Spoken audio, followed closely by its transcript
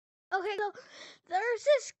Okay, so there's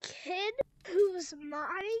this kid who's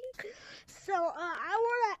modding, so I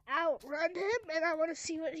want to outrun him, and I want to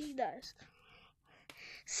see what he does.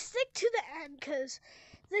 Stick to the end, because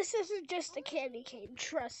this isn't just a candy cane,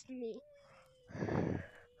 trust me.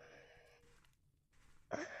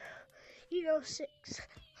 You know, 6.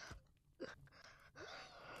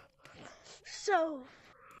 So,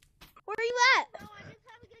 where are you at? No, I just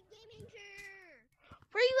have a good gaming chair.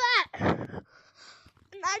 Where are you at?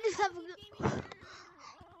 I just have a good...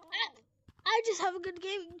 I just have a good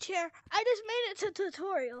gaming chair. I just made it to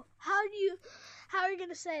tutorial. How are you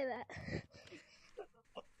gonna say that?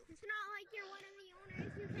 It's not like you're one of the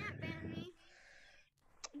owners. You can't ban me.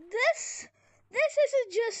 This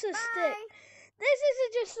isn't just a Bye. stick. This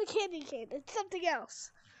isn't just a candy cane. It's something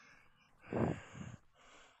else.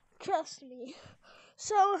 Trust me.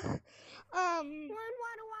 So, Why do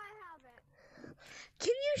I have it?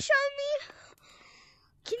 Can you show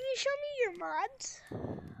me your mods?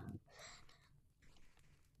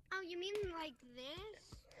 Oh, you mean like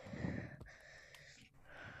this?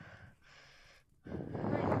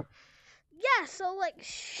 Yeah, so like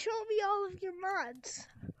show me all of your mods.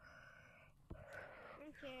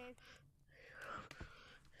 Okay.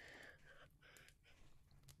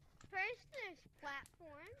 First, there's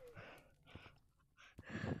platform.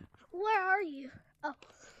 Where are you? Oh.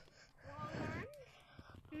 Long arms.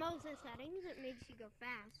 Moses settings, it makes you go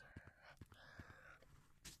fast.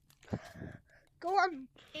 Go on.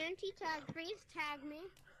 Anti-tag, please tag me.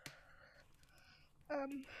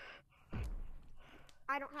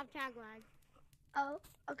 I don't have tag lag. Oh,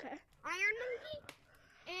 okay. Iron Monkey,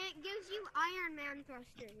 it gives you Iron Man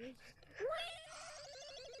thrusters.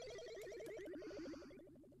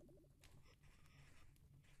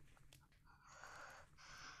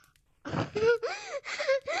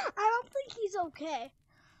 I don't think he's okay.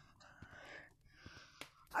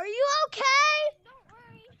 Are you okay? Don't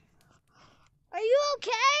worry. Are you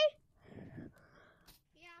okay?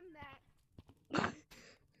 Yeah, I'm back.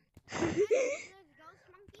 This ghost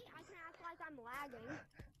monkey, I can act like I'm lagging.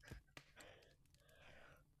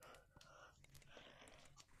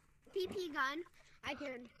 PP gun, I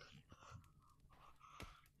can.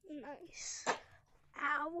 Nice.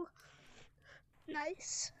 Ow.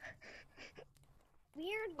 Nice.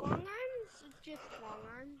 Weird long arms, it's just long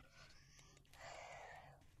arms.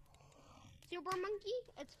 Super monkey,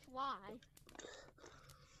 it's fly.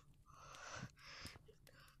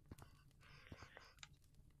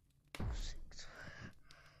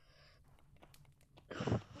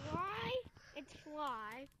 Fly, it's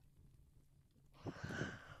fly.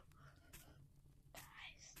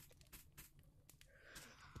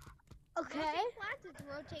 Okay. Rotate flats, it's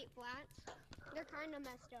rotate flats. They're kind of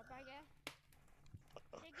messed up, I guess.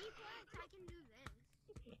 Sticky flats, I can do this.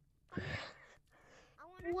 Come here. I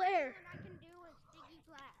want to show Where? you what I can do with sticky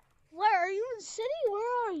flats. Where are you in the city?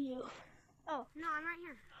 Where are you? Oh. No, I'm right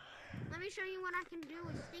here. Let me show you what I can do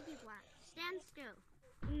with sticky flats. Stand still.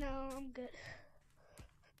 No, I'm good.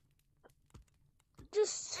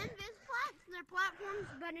 Just. Invis flats, they're platforms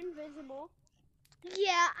but invisible.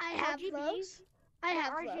 Yeah, I have RGB. those. I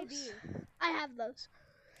have RGB. those. I have those.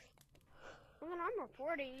 Well, I'm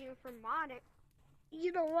reporting you for modding.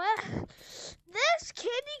 You know what? This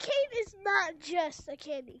candy cane is not just a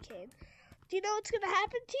candy cane. Do you know what's gonna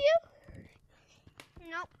happen to you?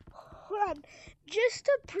 Nope. Hold on. Just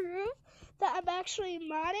to prove that I'm actually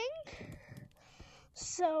modding.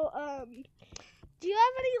 So, do you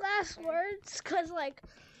have any last words? Cause like,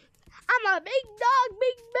 I'm a big dog,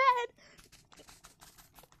 big bad.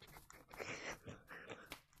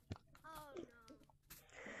 Oh no.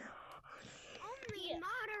 Only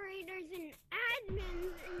moderators and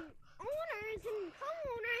admins and owners and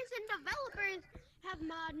co-owners and developers have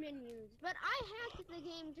mod menus, but I hacked the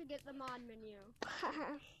game to get the mod menu.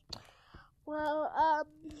 Well, I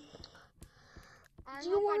do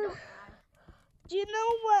hope you I wanna- don't die. do you know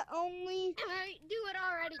what only? Alright, do it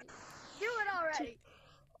already. Do it already.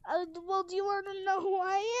 Well, do you want to know who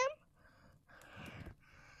I am?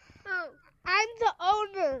 Oh. I'm the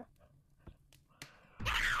owner.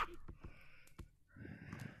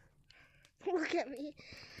 Look at me.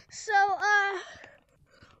 So,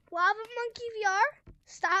 Lava Monkey VR,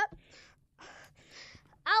 stop.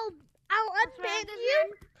 I'll unban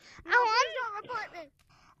you. No, please don't report me.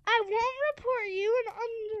 I won't report you in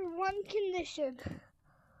under one condition.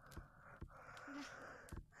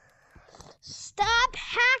 Stop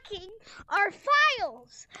hacking our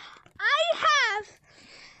files. I have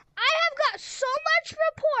got so much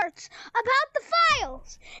reports about the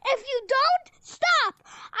files. If you don't stop,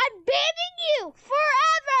 I'm banning you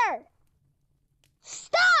forever.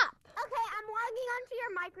 Stop. Okay, I'm logging onto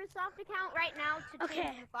your Microsoft account right now to Okay.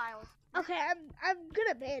 change your files. Okay, I'm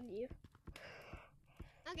gonna ban you.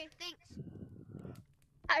 Okay, thanks.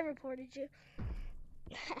 I reported you.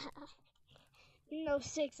 No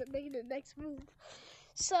 6, I'm making the next move.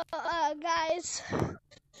 So, guys,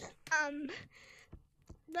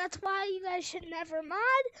 that's why you guys should never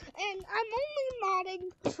mod, and I'm only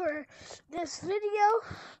modding for this video.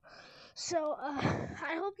 So,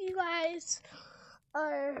 I hope you guys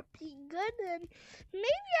are being good, and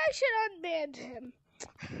maybe I should unban him.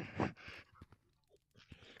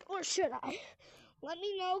 Or should I? Let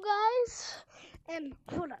me know, guys. And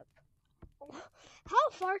hold up. How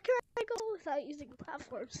far can I go without using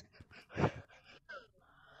platforms?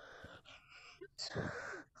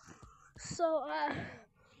 So,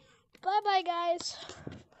 bye-bye, guys.